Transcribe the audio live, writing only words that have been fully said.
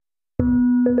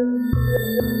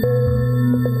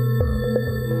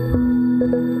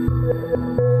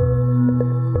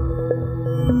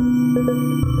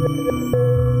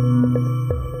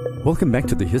Welcome back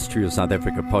to the History of South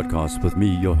Africa podcast with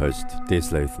me, your host,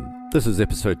 Des Latham. This is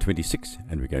episode 26,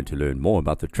 and we're going to learn more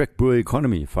about the Trekboer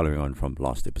economy following on from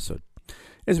last episode.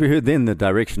 As we heard then, the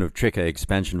direction of Trekker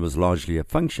expansion was largely a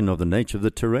function of the nature of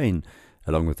the terrain,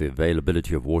 along with the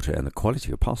availability of water and the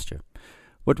quality of pasture.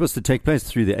 What was to take place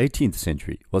through the 18th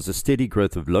century was a steady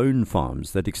growth of lone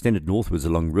farms that extended northwards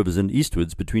along rivers and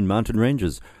eastwards between mountain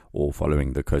ranges, or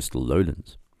following the coastal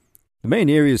lowlands. The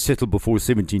main areas settled before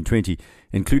 1720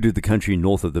 included the country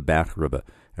north of the Berg River,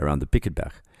 around the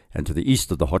Piketberg, and to the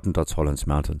east of the Hottentots Hollands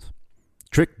mountains.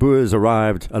 Trekboers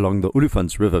arrived along the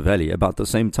Oliphants River Valley about the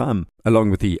same time,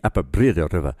 along with the upper Breede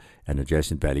River and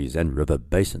adjacent valleys and river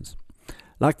basins.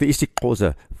 Like the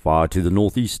isiXhosa far to the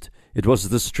northeast, it was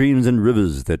the streams and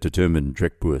rivers that determined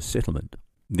Trekboer settlement.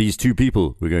 These two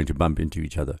people were going to bump into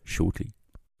each other shortly.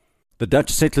 The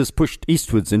Dutch settlers pushed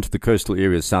eastwards into the coastal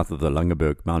areas south of the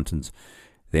Langeberg Mountains.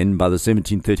 Then, by the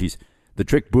 1730s, the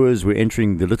Trekboers were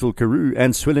entering the Little Karoo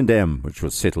and Swellendam, which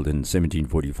was settled in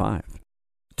 1745.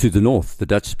 To the north, the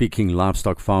Dutch-speaking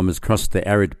livestock farmers crossed the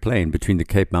arid plain between the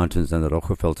Cape Mountains and the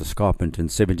Roggeveld escarpment in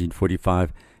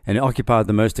 1745 and occupied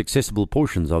the most accessible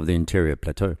portions of the interior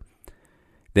plateau.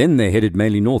 Then they headed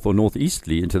mainly north or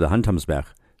northeasterly into the Hantamsberg,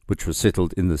 which was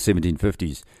settled in the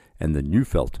 1750s, and the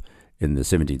Nieuveld in the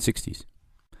 1760s.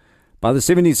 By the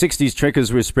 1760s,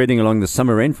 trekkers were spreading along the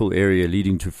summer rainfall area,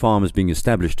 leading to farms being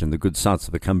established in the good sites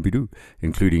of the Cambedo,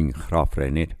 including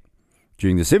Graaff-Reinet.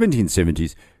 During the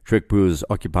 1770s, Trekboers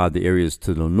occupied the areas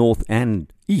to the north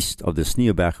and east of the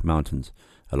Sneeuberg Mountains,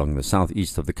 along the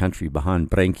southeast of the country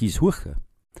behind Bruintjes Hoogte.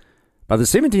 By the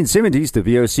 1770s, the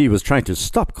VOC was trying to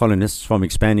stop colonists from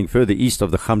expanding further east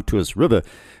of the Gamtoos River,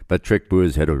 but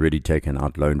Trekboers had already taken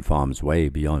out lone farms way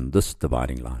beyond this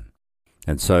dividing line.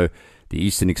 And so, the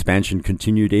eastern expansion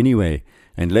continued anyway,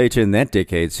 and later in that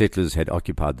decade, settlers had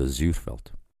occupied the Nieuveld.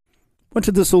 What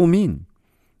did this all mean?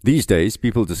 These days,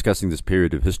 people discussing this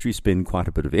period of history spend quite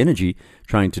a bit of energy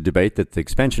trying to debate that the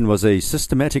expansion was a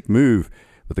systematic move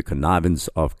with the connivance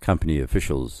of company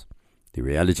officials. The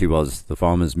reality was the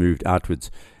farmers moved outwards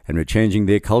and were changing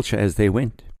their culture as they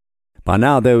went. By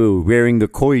now, they were wearing the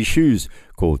koi shoes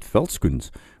called veldskoens,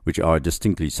 which are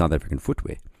distinctly South African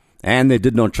footwear. And they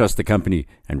did not trust the company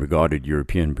and regarded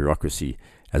European bureaucracy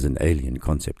as an alien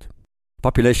concept.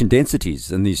 Population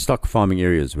densities in these stock farming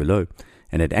areas were low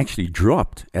and had actually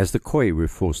dropped as the koi were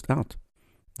forced out.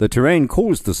 The terrain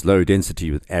caused this low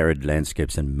density with arid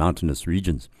landscapes and mountainous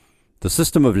regions. The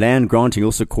system of land granting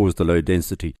also caused the low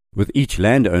density, with each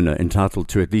landowner entitled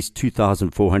to at least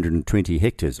 2,420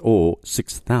 hectares or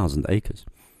 6,000 acres.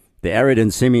 The arid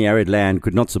and semi-arid land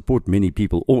could not support many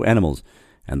people or animals,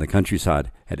 and the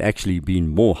countryside had actually been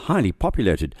more highly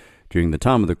populated during the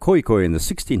time of the Khoi in the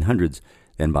 1600s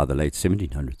than by the late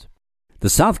 1700s. The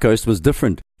south coast was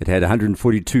different. It had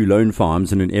 142 lone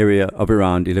farms in an area of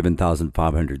around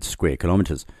 11,500 square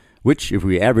kilometers, which, if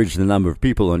we average the number of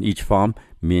people on each farm,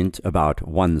 meant about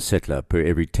one settler per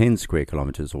every 10 square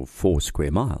kilometers or 4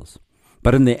 square miles.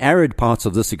 But in the arid parts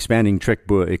of this expanding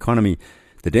Trekboer economy,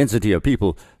 the density of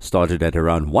people started at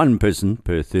around one person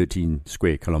per 13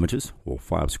 square kilometers, or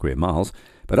 5 square miles,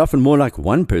 but often more like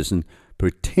one person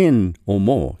per 10 or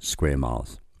more square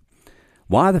miles.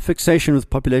 Why the fixation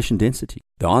with population density?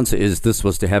 The answer is this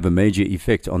was to have a major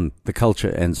effect on the culture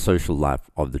and social life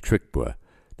of the Trekboer.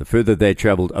 The further they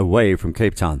traveled away from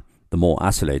Cape Town, the more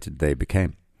isolated they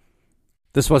became.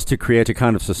 This was to create a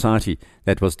kind of society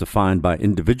that was defined by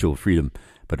individual freedom,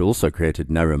 but also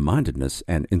created narrow-mindedness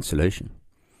and insulation.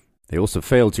 They also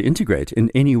failed to integrate in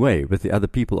any way with the other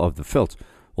people of the veld,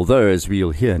 although, as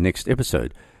we'll hear next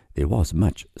episode, there was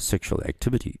much sexual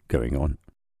activity going on.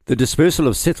 The dispersal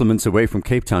of settlements away from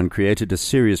Cape Town created a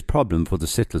serious problem for the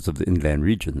settlers of the inland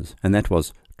regions, and that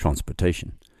was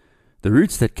transportation. The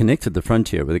routes that connected the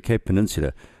frontier with the Cape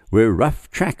Peninsula were rough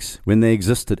tracks when they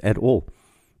existed at all.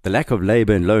 The lack of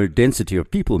labor and low density of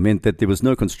people meant that there was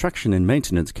no construction and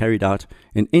maintenance carried out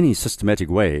in any systematic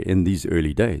way in these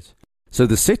early days. So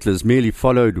the settlers merely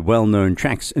followed well-known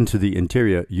tracks into the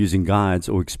interior using guides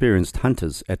or experienced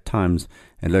hunters at times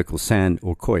and local sand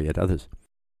or koi at others.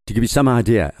 To give you some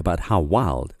idea about how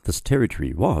wild this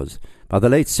territory was, by the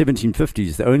late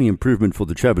 1750s the only improvement for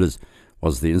the travellers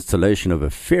was the installation of a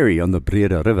ferry on the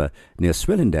Breede River near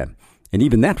Swellendam, and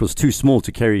even that was too small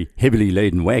to carry heavily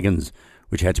laden wagons,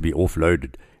 which had to be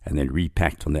offloaded and then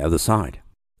repacked on the other side.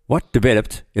 What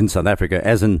developed in South Africa,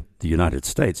 as in the United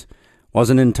States, was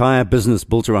an entire business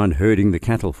built around herding the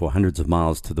cattle for hundreds of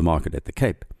miles to the market at the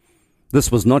Cape.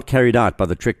 This was not carried out by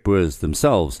the Trekboers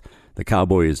themselves, the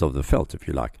cowboys of the veld, if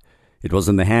you like. It was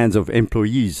in the hands of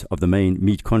employees of the main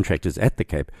meat contractors at the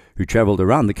Cape who travelled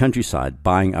around the countryside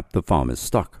buying up the farmers'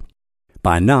 stock.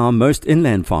 By now, most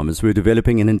inland farmers were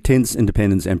developing an intense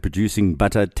independence and producing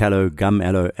butter, tallow, gum,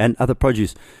 aloe, and other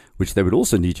produce, which they would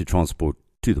also need to transport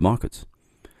to the markets.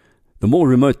 The more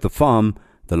remote the farm,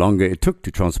 the longer it took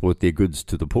to transport their goods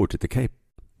to the port at the Cape.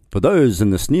 For those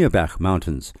in the Sneeuberg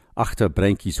Mountains, agter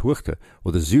Bruintjes Hoogte,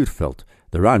 or the Nieuveld,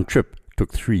 the round trip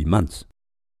took 3 months.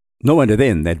 No wonder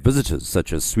then that visitors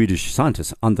such as Swedish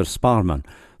scientist Anders Sparman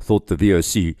thought the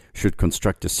VOC should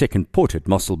construct a second port at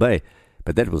Mossel Bay,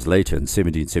 but that was later in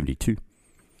 1772.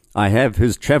 I have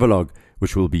his travelogue,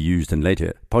 which will be used in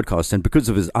later podcasts, and because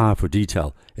of his eye for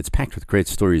detail, it's packed with great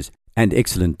stories and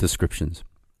excellent descriptions.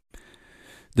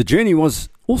 The journey was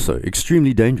also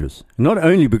extremely dangerous, not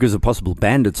only because of possible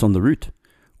bandits on the route.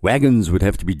 Wagons would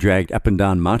have to be dragged up and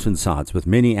down mountainsides, with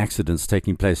many accidents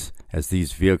taking place as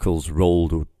these vehicles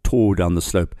rolled or tore down the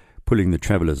slope, pulling the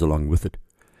travellers along with it.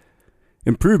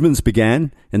 Improvements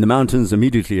began in the mountains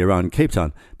immediately around Cape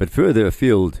Town, but further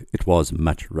afield it was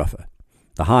much rougher.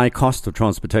 The high cost of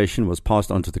transportation was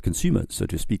passed on to the consumer, so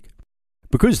to speak.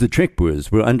 Because the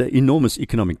Trekboers were under enormous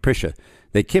economic pressure,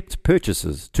 they kept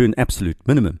purchases to an absolute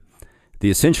minimum. The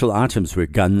essential items were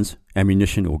guns,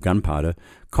 ammunition or gunpowder,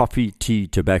 coffee, tea,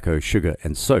 tobacco, sugar,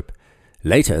 and soap.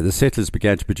 Later, the settlers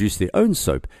began to produce their own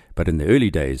soap, but in the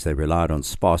early days they relied on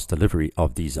sparse delivery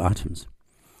of these items.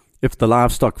 If the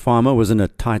livestock farmer was in a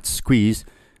tight squeeze,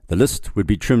 the list would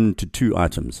be trimmed to 2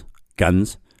 items,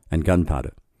 guns and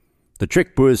gunpowder. The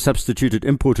Trekboers substituted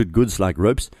imported goods like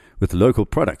ropes with local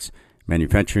products,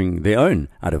 manufacturing their own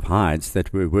out of hides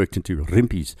that were worked into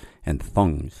rimpies and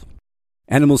thongs.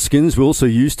 Animal skins were also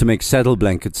used to make saddle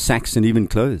blankets, sacks, and even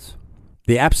clothes.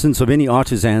 The absence of any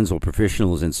artisans or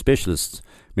professionals and specialists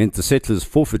meant the settlers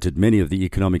forfeited many of the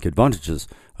economic advantages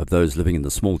of those living in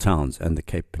the small towns and the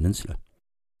Cape Peninsula.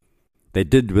 They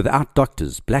did without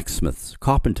doctors, blacksmiths,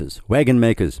 carpenters, wagon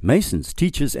makers, masons,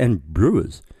 teachers, and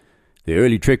brewers. The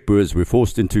early Trekboers were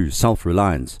forced into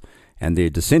self-reliance, and their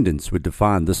descendants would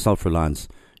define this self-reliance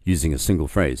using a single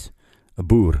phrase: a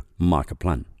boer maak 'n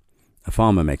plan. A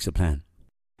farmer makes a plan.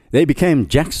 They became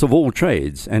jacks of all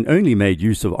trades and only made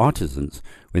use of artisans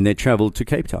when they travelled to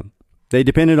Cape Town. They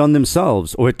depended on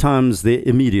themselves, or at times their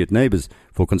immediate neighbours,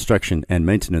 for construction and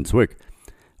maintenance work.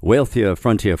 Wealthier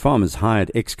frontier farmers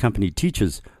hired ex-company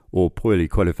teachers or poorly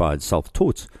qualified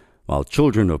self-taughts, while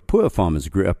children of poor farmers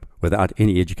grew up without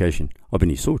any education of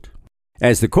any sort.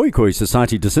 As the Khoikhoi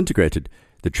society disintegrated,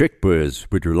 the Trekboers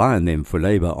would rely on them for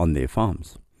labour on their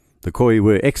farms. The Khoi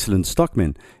were excellent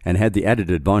stockmen and had the added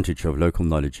advantage of local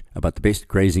knowledge about the best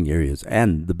grazing areas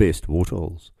and the best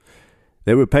waterholes.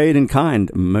 They were paid in kind,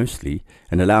 mostly,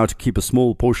 and allowed to keep a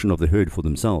small portion of the herd for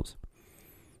themselves.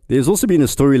 There's also been a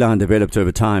storyline developed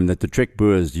over time that the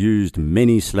Trekboers used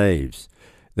many slaves.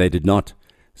 They did not.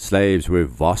 Slaves were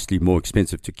vastly more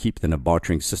expensive to keep than a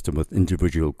bartering system with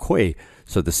individual Khoi,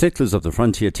 so the settlers of the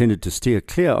frontier tended to steer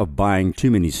clear of buying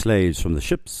too many slaves from the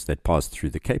ships that passed through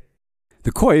the Cape.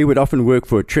 The Khoi would often work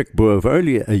for a Trekboer for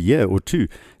only a year or 2,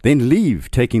 then leave,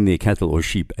 taking their cattle or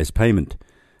sheep as payment.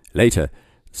 Later,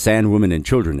 San women and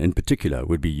children in particular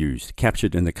would be used,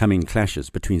 captured in the coming clashes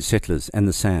between settlers and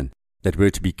the San that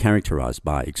were to be characterized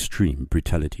by extreme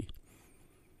brutality.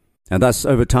 And thus,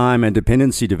 over time, a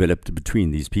dependency developed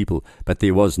between these people, but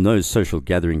there was no social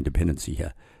gathering dependency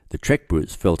here. The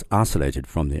Trekboers felt isolated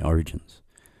from their origins.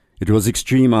 It was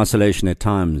extreme isolation at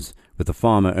times, with the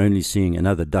farmer only seeing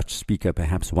another Dutch speaker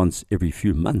perhaps once every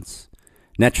few months.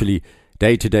 Naturally,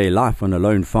 day-to-day life on a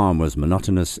lone farm was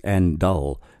monotonous and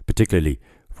dull, particularly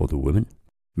for the women.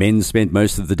 Men spent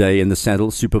most of the day in the saddle,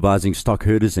 supervising stock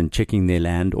herders and checking their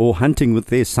land, or hunting with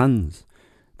their sons.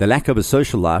 The lack of a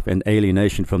social life and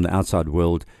alienation from the outside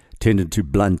world tended to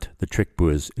blunt the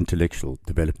Trekboers' intellectual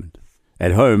development.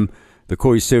 At home, the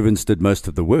Khoi servants did most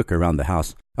of the work around the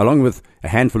house, along with a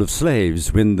handful of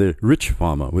slaves when the rich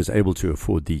farmer was able to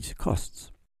afford these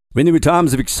costs. When there were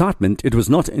times of excitement, it was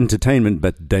not entertainment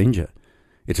but danger.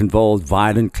 It involved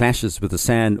violent clashes with the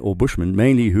San or Bushmen,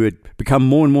 mainly who had become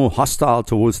more and more hostile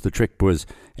towards the Trekboers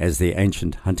as their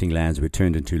ancient hunting lands were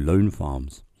turned into lone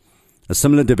farms. A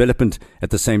similar development at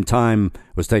the same time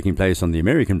was taking place on the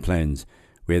American plains,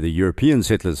 where the European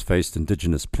settlers faced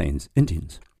indigenous Plains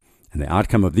Indians. And the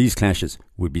outcome of these clashes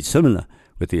would be similar,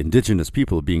 with the indigenous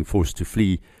people being forced to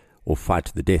flee or fight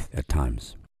to the death at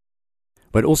times.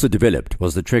 What also developed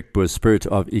was the Trekboer spirit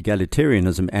of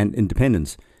egalitarianism and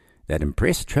independence that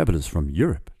impressed travellers from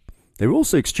Europe. They were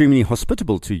also extremely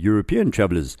hospitable to European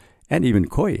travellers and even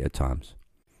Khoi at times.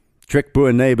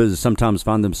 Trekboer neighbours sometimes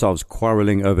found themselves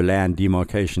quarrelling over land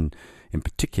demarcation in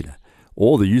particular,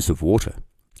 or the use of water.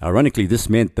 Ironically, this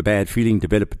meant the bad feeling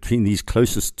developed between these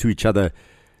closest to each other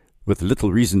with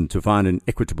little reason to find an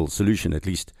equitable solution, at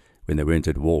least when they weren't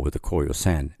at war with the Khoi or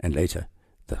San, and later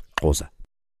the Xhosa.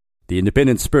 The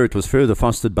independent spirit was further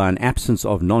fostered by an absence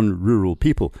of non-rural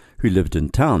people who lived in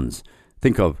towns.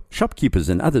 Think of shopkeepers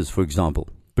and others, for example.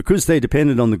 Because they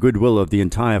depended on the goodwill of the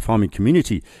entire farming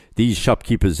community, these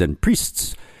shopkeepers and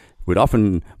priests would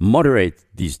often moderate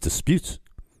these disputes.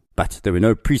 But there were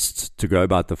no priests to go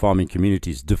about the farming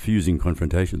communities diffusing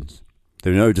confrontations.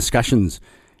 There were no discussions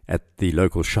at the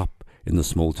local shop in the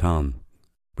small town,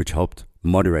 which helped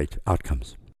moderate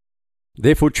outcomes.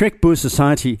 Therefore, Trekboer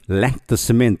society lacked the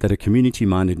cement that a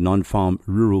community-minded non-farm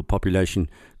rural population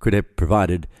could have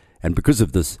provided, and because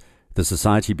of this, the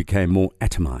society became more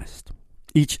atomized.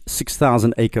 Each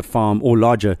 6,000-acre farm or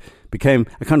larger became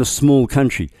a kind of small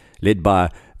country led by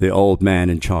the old man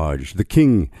in charge, the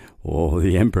king or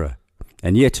the emperor.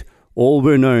 And yet, all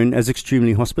were known as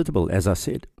extremely hospitable, as I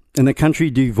said. In a country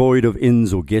devoid of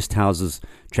inns or guest houses,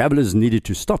 travellers needed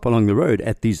to stop along the road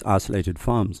at these isolated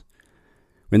farms.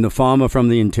 When the farmer from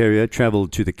the interior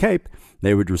travelled to the Cape,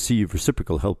 they would receive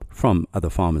reciprocal help from other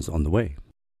farmers on the way.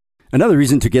 Another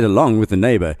reason to get along with the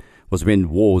neighbour was when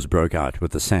wars broke out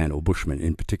with the San or Bushmen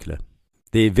in particular.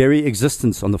 Their very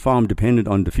existence on the farm depended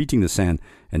on defeating the San,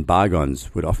 and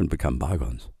bygones would often become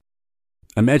bygones.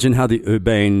 Imagine how the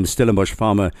urbane Stellenbosch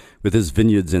farmer with his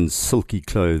vineyards and silky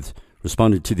clothes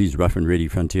responded to these rough and ready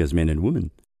frontiersmen and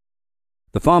women.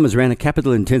 The farmers ran a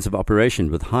capital-intensive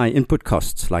operation with high input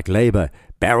costs like labour,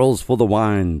 barrels for the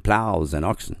wine, ploughs and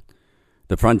oxen.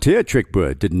 The frontier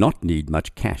Trekboer did not need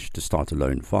much cash to start a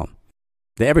lone farm.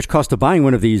 The average cost of buying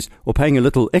one of these, or paying a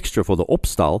little extra for the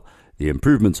opstal, the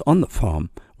improvements on the farm,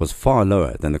 was far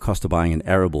lower than the cost of buying an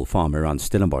arable farm around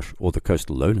Stellenbosch or the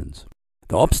coastal lowlands.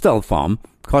 The opstal farm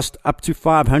cost up to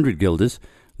 500 guilders,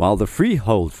 while the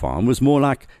freehold farm was more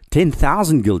like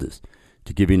 10,000 guilders.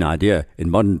 To give you an idea,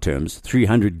 in modern terms,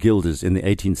 300 guilders in the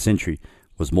 18th century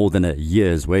was more than a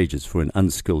year's wages for an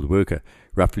unskilled worker,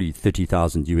 roughly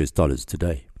 $30,000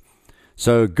 today.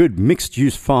 So a good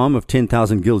mixed-use farm of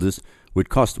 10,000 guilders would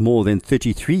cost more than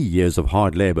 33 years of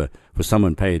hard labour for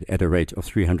someone paid at a rate of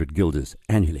 300 guilders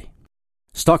annually.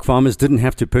 Stock farmers didn't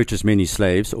have to purchase many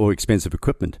slaves or expensive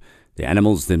equipment. The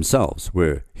animals themselves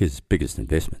were his biggest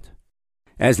investment.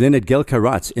 As Leonard Gelka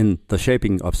writes in The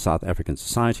Shaping of South African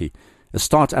Society, a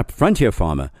start-up frontier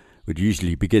farmer would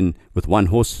usually begin with 1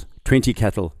 horse, 20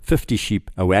 cattle, 50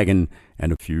 sheep, a wagon,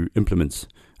 and a few implements,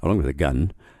 along with a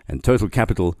gun, and total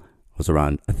capital was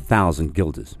around 1,000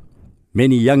 guilders.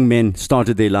 Many young men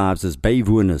started their lives as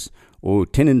bywooners or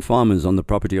tenant farmers on the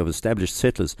property of established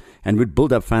settlers and would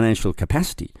build up financial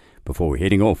capacity before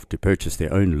heading off to purchase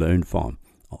their own lone farm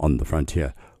on the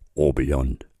frontier or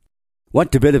beyond.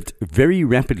 What developed very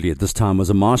rapidly at this time was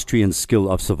a mastery and skill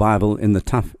of survival in the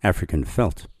tough African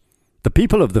veldt. The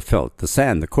people of the veldt, the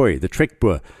San, the Khoi, the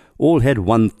Trekboer, all had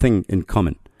one thing in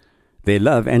common: their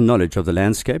love and knowledge of the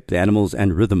landscape, the animals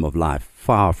and rhythm of life,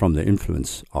 far from the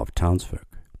influence of townsfolk.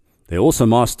 They also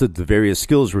mastered the various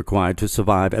skills required to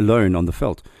survive alone on the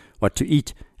veldt: what to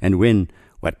eat and when,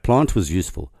 what plant was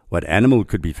useful, what animal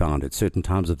could be found at certain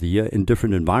times of the year in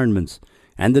different environments,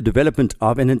 and the development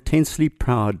of an intensely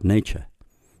proud nature.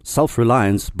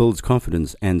 Self-reliance builds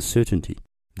confidence and certainty.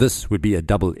 This would be a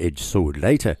double-edged sword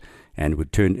later and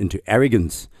would turn into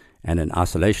arrogance and an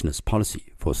isolationist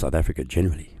policy for South Africa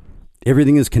generally.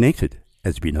 Everything is connected,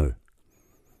 as we know.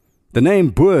 The name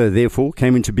Boer, therefore,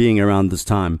 came into being around this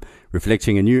time,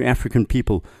 reflecting a new African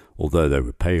people, although they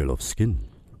were pale of skin.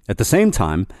 At the same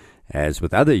time, as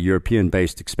with other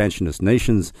European-based expansionist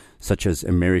nations, such as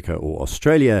America or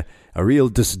Australia, a real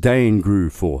disdain grew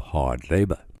for hard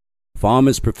labour.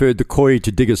 Farmers preferred the Khoi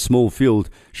to dig a small field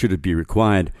should it be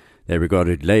required. They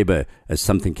regarded labour as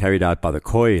something carried out by the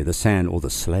Khoi, the San, or the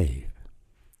slave.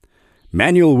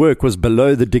 Manual work was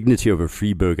below the dignity of a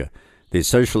free burger. Their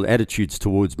social attitudes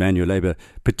towards manual labour,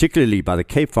 particularly by the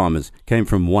Cape farmers, came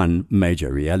from one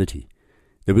major reality.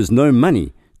 There was no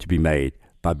money to be made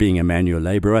by being a manual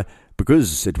labourer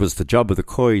because it was the job of the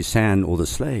Khoi, San, or the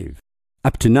slave.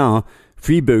 Up to now,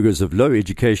 freeburgers of low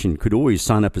education could always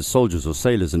sign up as soldiers or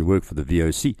sailors and work for the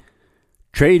VOC.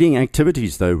 Trading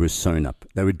activities, though, were sewn up.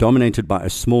 They were dominated by a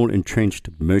small entrenched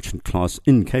merchant class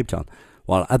in Cape Town,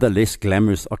 while other less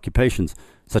glamorous occupations,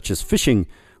 such as fishing,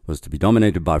 was to be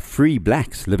dominated by free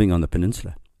blacks living on the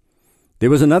peninsula. There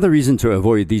was another reason to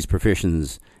avoid these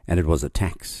professions, and it was a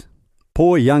tax.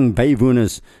 Poor young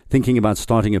bywooners thinking about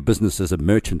starting a business as a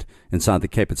merchant inside the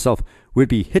Cape itself would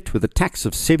be hit with a tax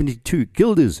of 72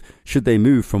 guilders should they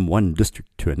move from one district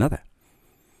to another.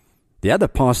 The other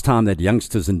pastime that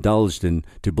youngsters indulged in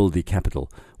to build the capital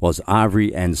was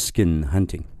ivory and skin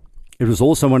hunting. It was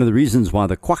also one of the reasons why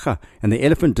the quagga and the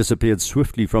elephant disappeared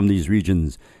swiftly from these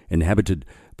regions inhabited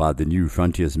by the new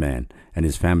frontiersman and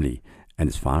his family and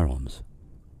his firearms.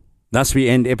 Thus we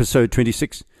end episode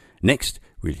 26. Next,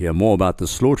 we'll hear more about the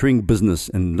slaughtering business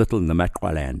in Little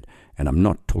Namatqualand, and I'm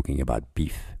not talking about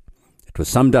beef. It was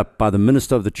summed up by the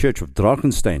minister of the Church of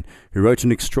Drakenstein, who wrote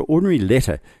an extraordinary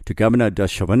letter to Governor de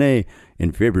Chavannes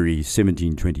in February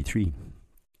 1723.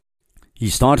 He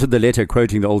started the letter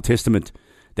quoting the Old Testament,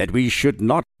 that we should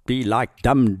not be like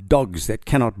dumb dogs that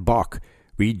cannot bark.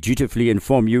 We dutifully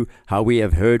inform you how we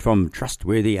have heard from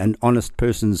trustworthy and honest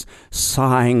persons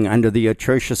sighing under the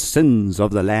atrocious sins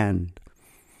of the land.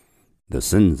 The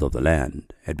sins of the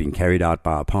land had been carried out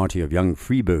by a party of young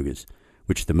freeburgers,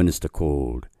 which the minister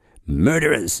called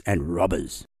murderers and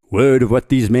robbers. Word of what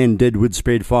these men did would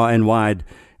spread far and wide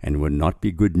and would not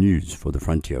be good news for the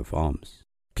frontier farms.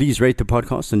 Please rate the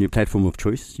podcast on your platform of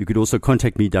choice. You could also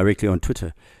contact me directly on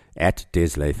Twitter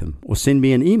 @DesLatham or send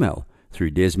me an email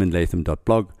through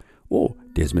desmondlatham.blog or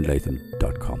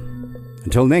desmondlatham.com.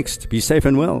 Until next, be safe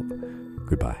and well.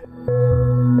 Goodbye.